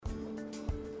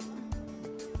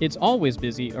It's always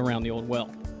busy around the old well.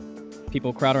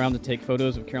 People crowd around to take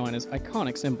photos of Carolina's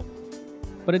iconic symbol.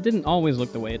 But it didn't always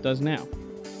look the way it does now.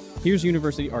 Here's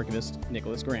University archivist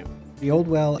Nicholas Graham. The old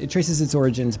well, it traces its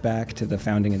origins back to the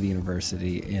founding of the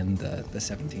university in the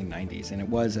 1790s, and it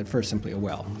was at first simply a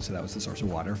well. So that was the source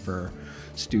of water for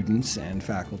students and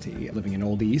faculty living in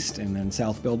Old East and then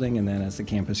South Building, and then as the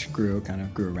campus grew, it kind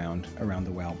of grew around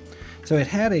the well. So it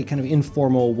had a kind of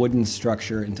informal wooden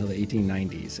structure until the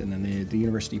 1890s, and then the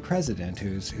university president,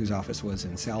 whose office was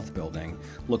in South Building,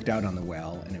 looked out on the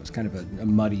well, and it was kind of a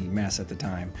muddy mess at the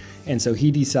time. And so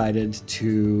he decided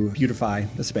to beautify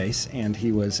the space, and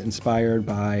he was inspired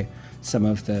by some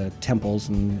of the temples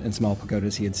and small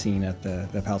pagodas he had seen at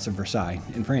the Palace of Versailles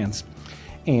in France.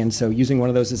 And so using one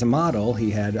of those as a model, he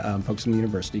had folks from the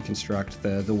university construct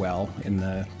the well in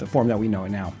the form that we know it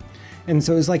now. And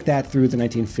so it was like that through the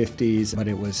 1950s, but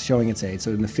it was showing its age. So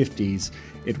in the 50s,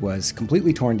 it was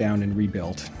completely torn down and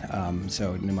rebuilt,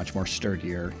 so in a much more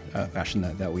sturdier fashion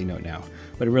that we know now.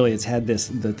 But it really, it's had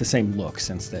the same look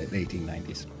since the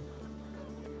 1890s.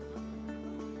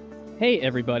 Hey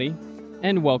everybody,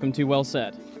 and welcome to Well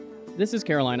Said. This is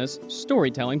Carolina's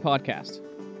storytelling podcast.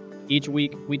 Each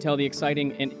week, we tell the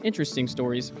exciting and interesting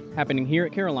stories happening here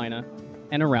at Carolina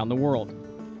and around the world.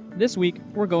 This week,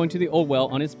 we're going to the Old Well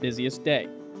on its busiest day,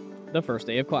 the first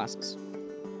day of classes.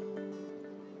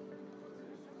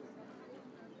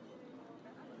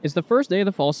 It's the first day of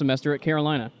the fall semester at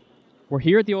Carolina. We're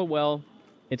here at the Old Well,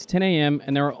 it's 10 a.m.,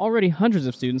 and there are already hundreds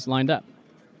of students lined up,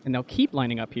 and they'll keep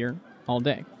lining up here all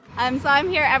day. So I'm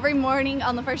here every morning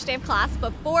on the first day of class,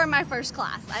 but for my first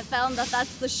class, I found that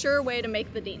that's the sure way to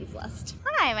make the dean's list.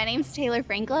 Hi, my name's Taylor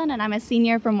Franklin, and I'm a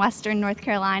senior from Western North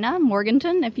Carolina,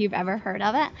 Morganton, if you've ever heard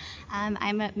of it.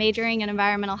 I'm majoring in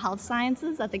environmental health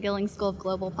sciences at the Gilling School of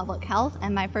Global Public Health,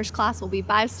 and my first class will be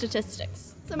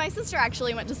biostatistics. So my sister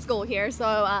actually went to school here,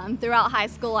 so throughout high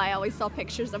school I always saw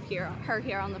pictures of her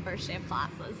here on the first day of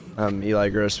classes. I'm Eli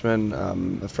Grossman.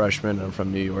 I'm a freshman. I'm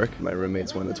from New York. My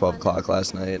roommates went at 12 o'clock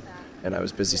last night, and I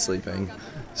was busy sleeping,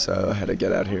 so I had to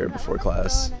get out here before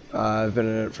class. I've been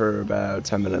in it for about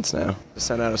 10 minutes now. I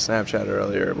sent out a Snapchat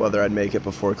earlier whether I'd make it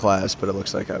before class, but it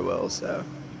looks like I will, so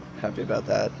happy about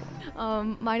that.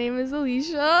 My name is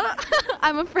Alicia.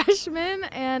 I'm a freshman,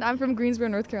 and I'm from Greensboro,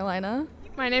 North Carolina.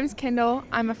 My name's Kendall.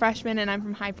 I'm a freshman, and I'm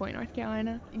from High Point, North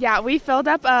Carolina. Yeah, we filled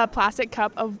up a plastic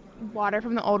cup of water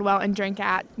from the old well and drank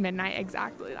at midnight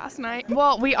exactly last night.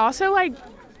 Well, we also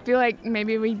feel like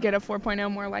maybe we'd get a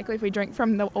 4.0 more likely if we drank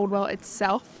from the old well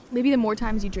itself. Maybe the more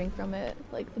times you drink from it,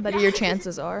 the better your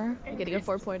chances are of getting a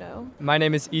 4.0. My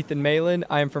name is Ethan Malin.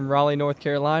 I am from Raleigh, North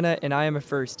Carolina, and I am a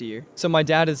first year. So my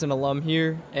dad is an alum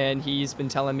here, and he's been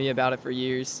telling me about it for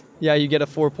years. Yeah, you get a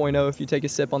 4.0 if you take a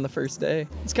sip on the first day.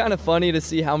 It's kind of funny to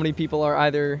see how many people are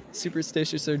either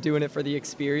superstitious or doing it for the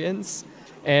experience,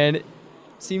 and it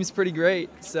seems pretty great.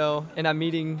 And I'm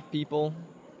meeting people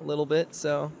a little bit,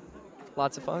 so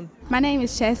lots of fun. My name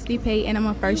is Chastity Pate, and I'm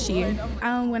a first year.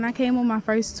 When I came on my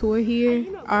first tour here,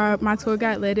 my tour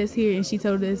guide led us here, and she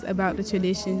told us about the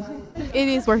tradition. It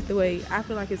is worth the wait. I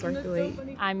feel like it's worth the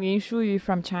wait. I'm Yushu Yu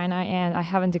from China, and I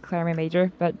haven't declared my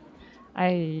major, but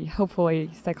hopefully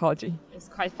psychology. It's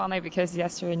quite funny because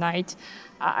yesterday night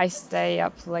I stay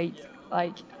up late.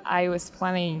 I was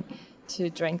planning to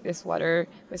drink this water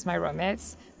with my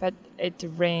roommates, but it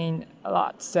rained a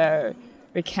lot, so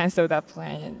we canceled that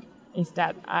plan.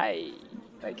 Instead,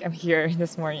 I'm here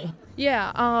this morning.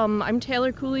 Yeah, I'm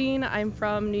Taylor Cooleen. I'm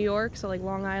from New York, so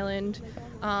Long Island.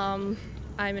 I'm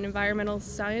an environmental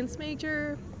science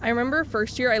major. I remember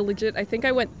first year, I think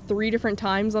I went 3 different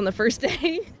times on the first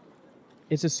day.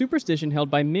 It's a superstition held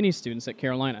by many students at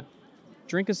Carolina.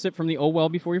 Drink a sip from the Old Well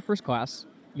before your first class,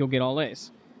 you'll get all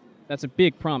A's. That's a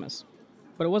big promise,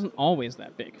 but it wasn't always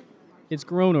that big. It's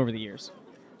grown over the years,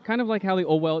 kind of like how the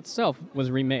Old Well itself was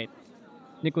remade.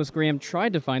 Nicholas Graham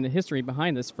tried to find the history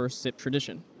behind this first sip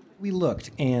tradition. We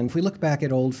looked, and if we look back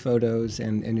at old photos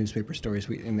and newspaper stories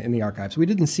in the archives, we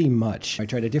didn't see much. I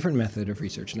tried a different method of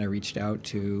research, and I reached out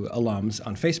to alums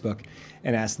on Facebook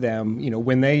and asked them,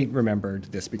 when they remembered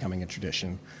this becoming a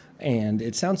tradition. And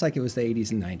it sounds like it was the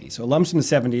 80s and 90s. So alums from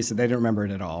the 70s said they didn't remember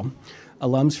it at all.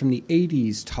 Alums from the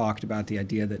 80s talked about the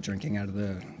idea that drinking out of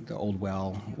the old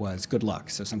well was good luck.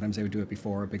 So sometimes they would do it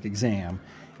before a big exam.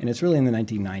 And it's really in the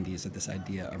 1990s that this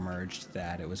idea emerged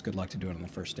that it was good luck to do it on the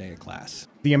first day of class.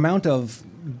 The amount of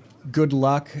good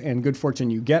luck and good fortune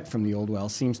you get from the old well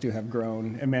seems to have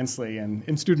grown immensely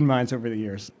in student minds over the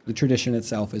years. The tradition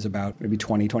itself is about maybe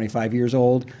 20, 25 years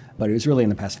old, but it was really in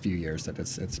the past few years that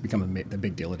it's become the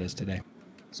big deal it is today.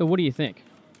 So what do you think?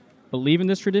 Believe in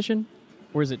this tradition,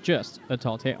 or is it just a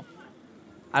tall tale?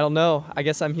 I don't know. I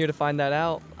guess I'm here to find that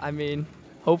out. I mean,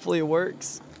 hopefully it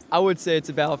works. I would say it's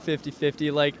about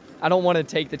 50-50. Like, I don't want to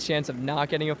take the chance of not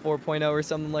getting a 4.0 or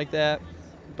something like that,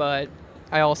 but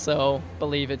I also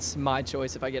believe it's my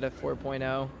choice if I get a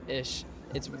 4.0-ish.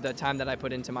 It's the time that I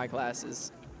put into my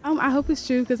classes. I hope it's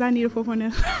true because I need a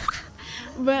 4.0.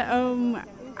 But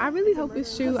I really hope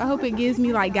it's true. I hope it gives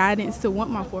me like guidance to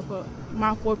want my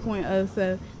 4.0.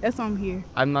 So that's why I'm here.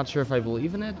 I'm not sure if I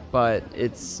believe in it, but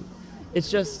it's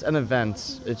just an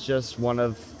event. It's just one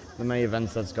of the many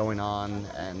events that's going on,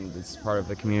 and it's part of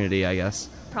the community, I guess.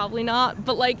 Probably not,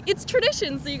 but like it's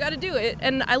tradition, so you got to do it.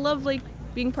 And I love like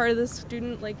being part of the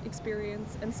student like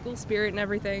experience and school spirit and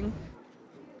everything.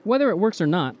 Whether it works or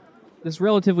not, this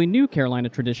relatively new Carolina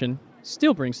tradition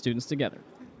still brings students together.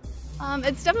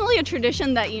 It's definitely a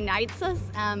tradition that unites us,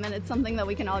 and it's something that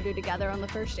we can all do together on the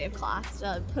first day of class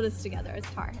to put us together as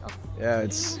Tar Heels. Yeah,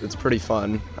 it's pretty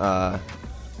fun.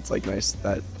 It's like nice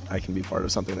that I can be part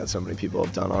of something that so many people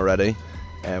have done already.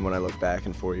 And when I look back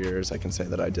in 4 years, I can say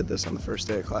that I did this on the first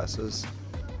day of classes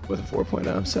with a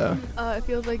 4.0, so. It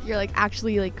feels like you're like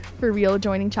actually like for real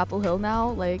joining Chapel Hill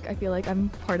now. Like I feel like I'm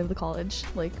part of the college,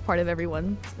 like part of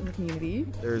everyone in the community.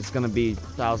 There's going to be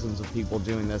thousands of people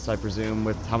doing this, I presume,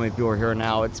 with how many people are here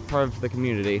now. It's part of the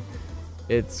community.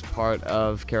 It's part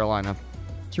of Carolina.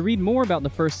 To read more about the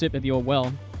first sip at the Old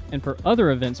Well, and for other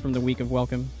events from the week of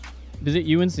welcome, visit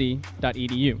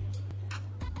unc.edu.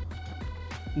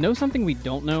 Know something we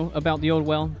don't know about the Old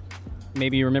Well?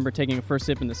 Maybe you remember taking a first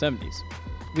sip in the 70s.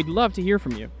 We'd love to hear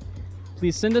from you.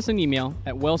 Please send us an email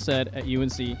at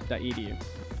wellsaid@unc.edu.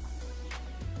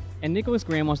 And Nicholas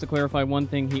Graham wants to clarify one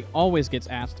thing he always gets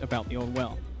asked about the Old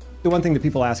Well. The one thing that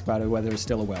people ask about is whether it's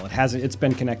still a well. It's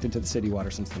been connected to the city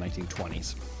water since the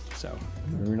 1920s. So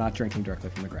we're not drinking directly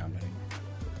from the ground anymore.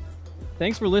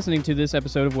 Thanks for listening to this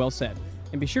episode of Well Said,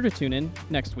 and be sure to tune in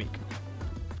next week.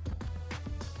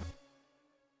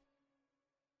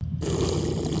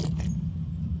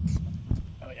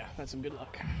 Oh yeah, that's some good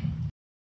luck.